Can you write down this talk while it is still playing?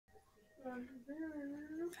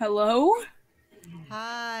Hello?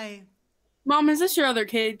 Hi. Mom, is this your other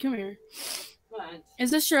kid? Come here. What?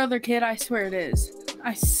 Is this your other kid? I swear it is.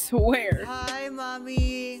 I swear. Hi,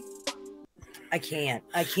 Mommy. I can't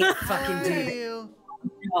fucking do that. You?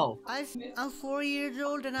 No. I'm 4 years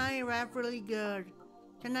old and I rap really good.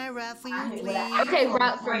 Can I rap for you, please? Okay,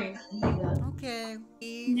 rap for me. Okay.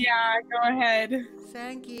 Please. Yeah, go ahead.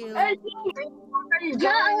 Thank you. I want to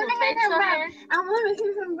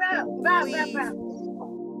hear some rap. Rap.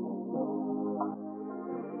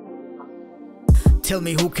 Tell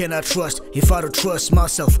me who can I trust if I don't trust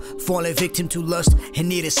myself? Falling victim to lust and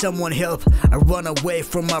needed someone help. I run away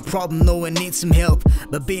from my problem knowing need some help,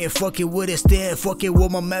 but being fucking with it still fucking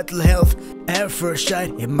with my mental health. At first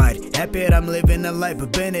sight it might happen I'm living a life,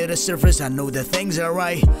 but beneath the surface I know that things are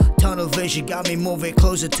right. Tunnel vision got me moving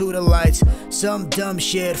closer to the lights. Some dumb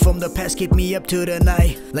shit from the past keep me up to the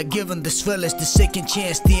night, like giving this fellas the second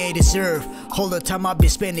chance they ain't deserve. All the time I've been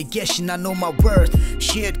spending guessing I know my worth.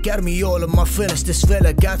 Shit got me all of my feelings. This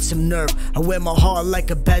fella got some nerve. I wear my heart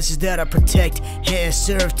like a badge that I protect. Hand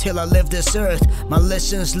served till I leave this earth. My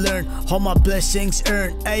lessons learned, all my blessings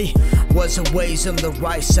earned. Ayy, was always on the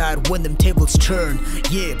right side when them tables turn.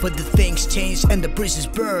 Yeah, but the things change and the bridges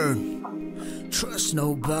burn. Trust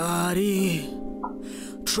nobody.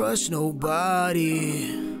 Trust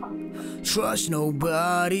nobody. Trust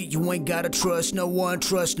nobody. You ain't gotta trust no one.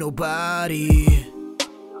 Trust nobody.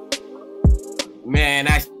 Man,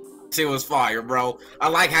 that shit was fire, bro. I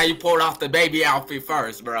like how you pulled off the baby outfit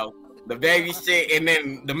first, bro. The baby shit, and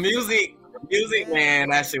then the music, man,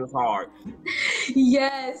 that shit was hard.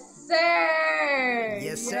 Yes, sir.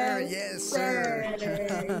 Yes, sir. Yes, sir.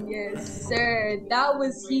 Yes, sir. That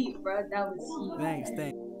was heat, bro. That was heat. Thanks.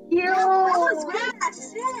 Yo, that was good.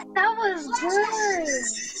 That was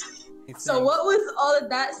good. So what was all of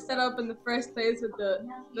that set up in the first place with the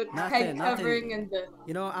head covering and the?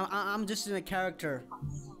 You know, I'm just in a character.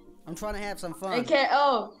 I'm trying to have some fun. Okay.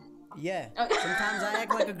 Oh. Yeah. Okay. Sometimes I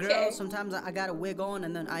act like a girl. Okay. Sometimes I got a wig on,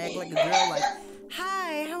 and then I act like a girl. Like,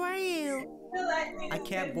 hi, how are you? I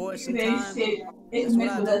can't voice sometimes. That's what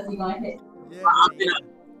I do. Yeah.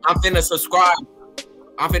 I'm finna subscribe.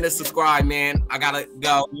 I'm finna subscribe, man. I gotta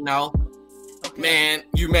go, you know. Okay. Man,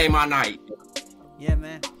 you made my night. Yeah,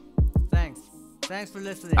 man. Thanks for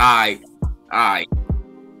listening. Alright.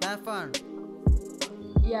 Have fun.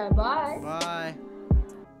 Yeah. Bye. Bye.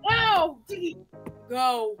 Wow!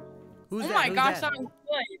 Go. Who's Oh that? my Who's gosh, that? that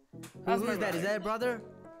was good. Who's that? Is that a brother?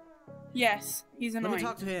 Yes, he's annoying. Let me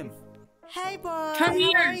talk to him. Hey, boy. Come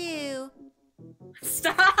here. How are you?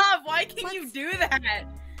 Stop! Why can you do that?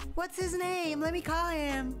 What's his name? Let me call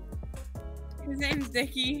him. His name's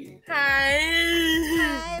Dickie. Hi.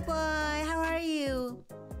 Hi, boy. How are you?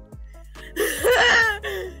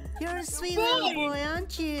 You're a sweet little boy,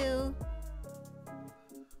 aren't you?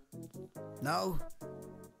 No.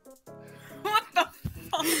 What the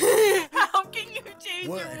fuck? How can you change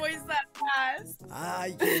your voice that fast?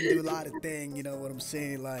 I can do a lot of things, you know what I'm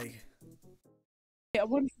saying? Like. Yeah,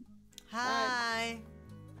 what? Hi.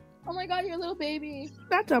 Oh my God, you're a little baby.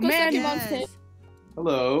 That's a man. Yes.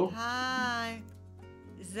 Hello. Hi.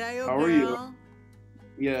 Is that your How girl? are you?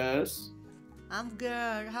 Yes. I'm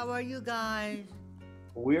good. How are you guys?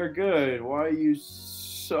 We are good. Why are you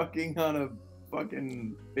sucking on a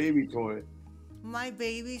fucking baby toy? My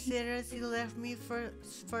babysitter, she left me for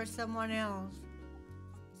someone else.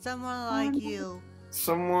 Someone like you.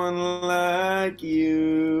 Someone like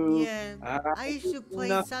you. Yeah. I used to play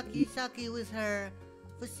Sucky Sucky with her,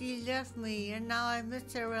 but she left me and now I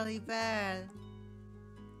miss her really bad.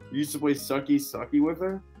 You used to play Sucky Sucky with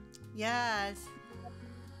her? Yes.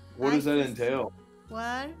 What does that entail?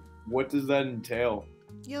 What? What does that entail?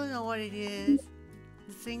 You know what it is.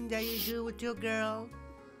 The thing that you do with your girl.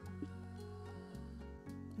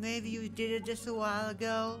 Maybe you did it just a while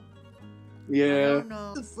ago. Yeah. I don't know.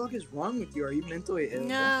 What the fuck is wrong with you? Are you mentally ill?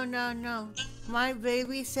 No. My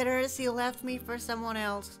babysitter, she left me for someone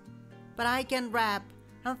else. But I can rap.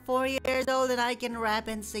 I'm 4 years old and I can rap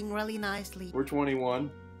and sing really nicely. We're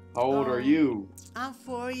 21. How old are you? I'm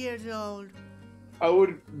 4 years old. I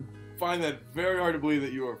would find that very hard to believe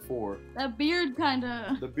that you are 4. That beard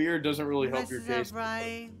kinda. The beard doesn't really help your Messes case. up,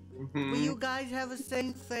 right? But you guys have the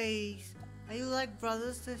same face. Are you like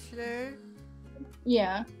brother, sister?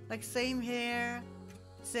 Yeah. Like same hair,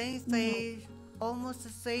 same face, almost the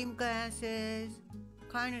same glasses.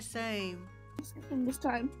 Kinda same. This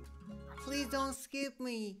time. Please don't skip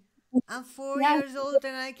me. I'm 4 years old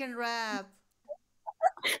and I can rap.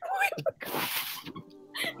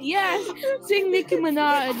 Yes, sing Nicki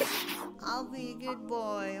Minaj. I'll be a good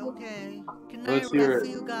boy, okay. Can Let's I hear rap it. for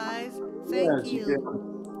you guys? Thank Yes,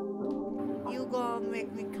 you. gonna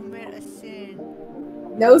make me commit a sin.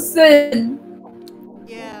 No sin.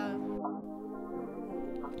 Yeah.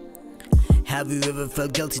 Have you ever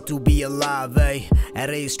felt guilty to be alive, eh? At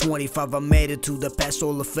age 25 I made it to the past,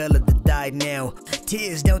 all the fella that died now.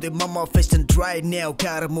 Tears down their mama face and dried now.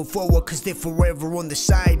 Gotta move forward cause they're forever on the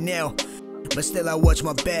side now. But still I watch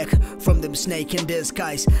my back from them snake in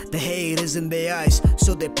disguise. The hate is in their eyes,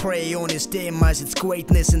 so they prey on his demise. It's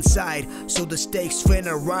greatness inside, so the stakes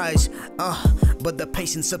finna rise. But the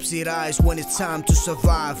patience subsidized when it's time to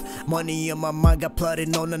survive. Money on my mind, got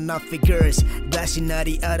plotting on enough figures. Blasting at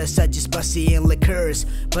the other side, just busty and liquors.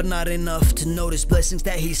 But not enough to notice blessings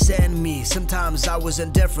that he sent me. Sometimes I was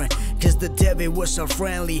indifferent, cause the devil was so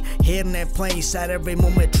friendly. Hidden in plain sight every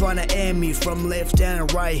moment trying to end me. From left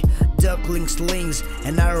and right, duckling slings,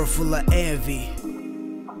 an arrow full of envy.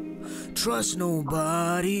 Trust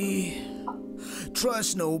nobody.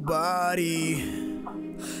 Trust nobody.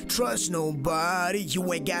 Trust nobody.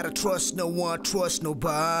 You ain't gotta trust no one. Trust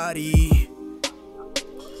nobody.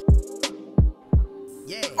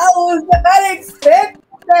 Yeah. I was not expecting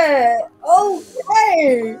that.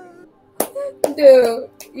 Okay. Dude,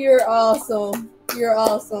 you're awesome. You're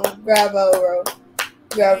awesome. Bravo, bro.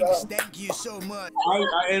 Bravo. Thank you so much.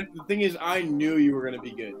 And the thing is, I knew you were gonna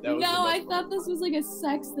be good. That was No, I thought this was like a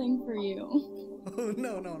sex thing for you. Oh,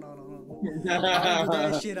 no. I don't do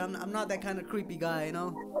that shit. I'm not that kind of creepy guy, you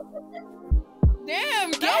know?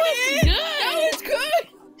 Damn, That was good. That was good.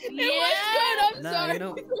 It was good. I'm sorry. You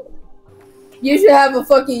know, You should have a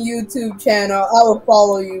fucking YouTube channel. I will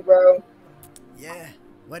follow you, bro. Yeah.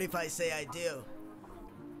 What if I say I do?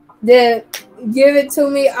 Then give it to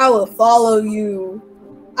me. I will follow you.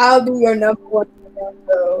 I'll be your number one fan,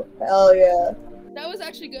 bro. Hell yeah. That was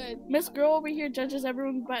actually good. Miss Girl over here judges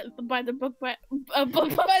everyone by the book by the cover.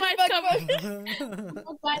 Book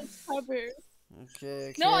by its cover.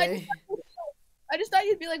 okay. No, I just thought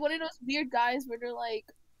you'd be like one of those weird guys where they're like,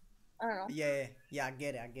 I don't know. Yeah, I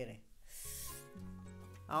get it.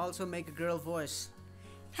 I also make a girl voice.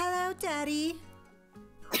 Hello, Daddy.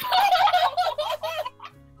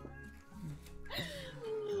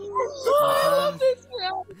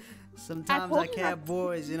 Sometimes I can't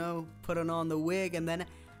boys, you know, putting on the wig and then,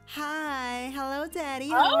 hi, hello, Daddy,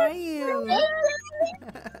 how are you?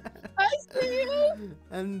 I see you.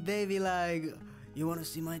 And they be like, you want to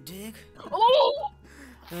see my dick? Oh.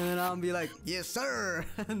 And I'll be like, yes, sir.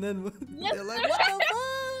 And then Yes, they're like, what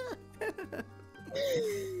the fuck?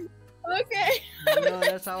 Okay. No,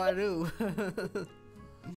 that's how I do.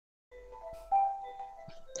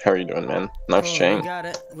 How are you doing, man? Nice chain.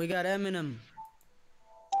 We got Eminem.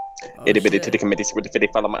 Itty bitty titty committee with the fitty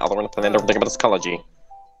follow my other one plan everything about psychology.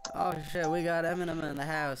 Oh shit, we got Eminem in the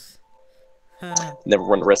house.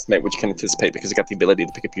 Never underestimate what you can anticipate because you got the ability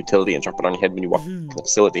to pick up utility and drop it on your head when you walk in the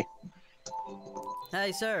facility.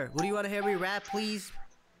 Hey sir, would you want to hear me rap, please?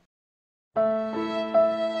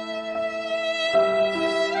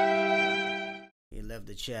 He left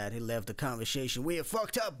the chat, he left the conversation. We are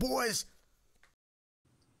fucked up, boys!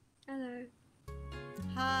 Hello.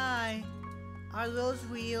 Hi. Are those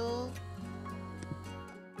real?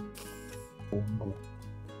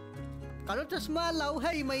 Kalau chashma lau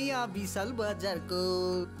hai maiya bisal bajar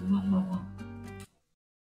ko.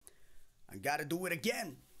 I gotta do it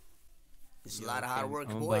again. It's a lot of hard work,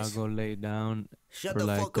 I'm boys. about to go lay down Shut for the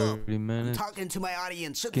like fuck up. 30 minutes. I'm talking to my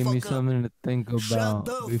audience. Shut Give the me fuck up. something to think Shut about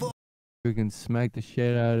the before fuck. we can smack the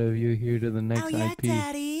shit out of you here to the next Oh yeah, IP.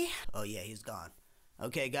 Daddy. Oh yeah, he's gone.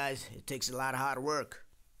 Okay, guys, it takes a lot of hard work.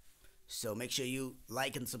 So make sure you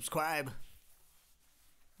like and subscribe.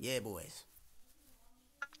 Yeah, boys.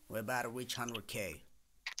 We're about to reach 100K.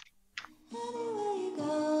 Anywhere you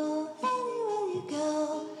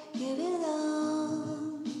go, give it all.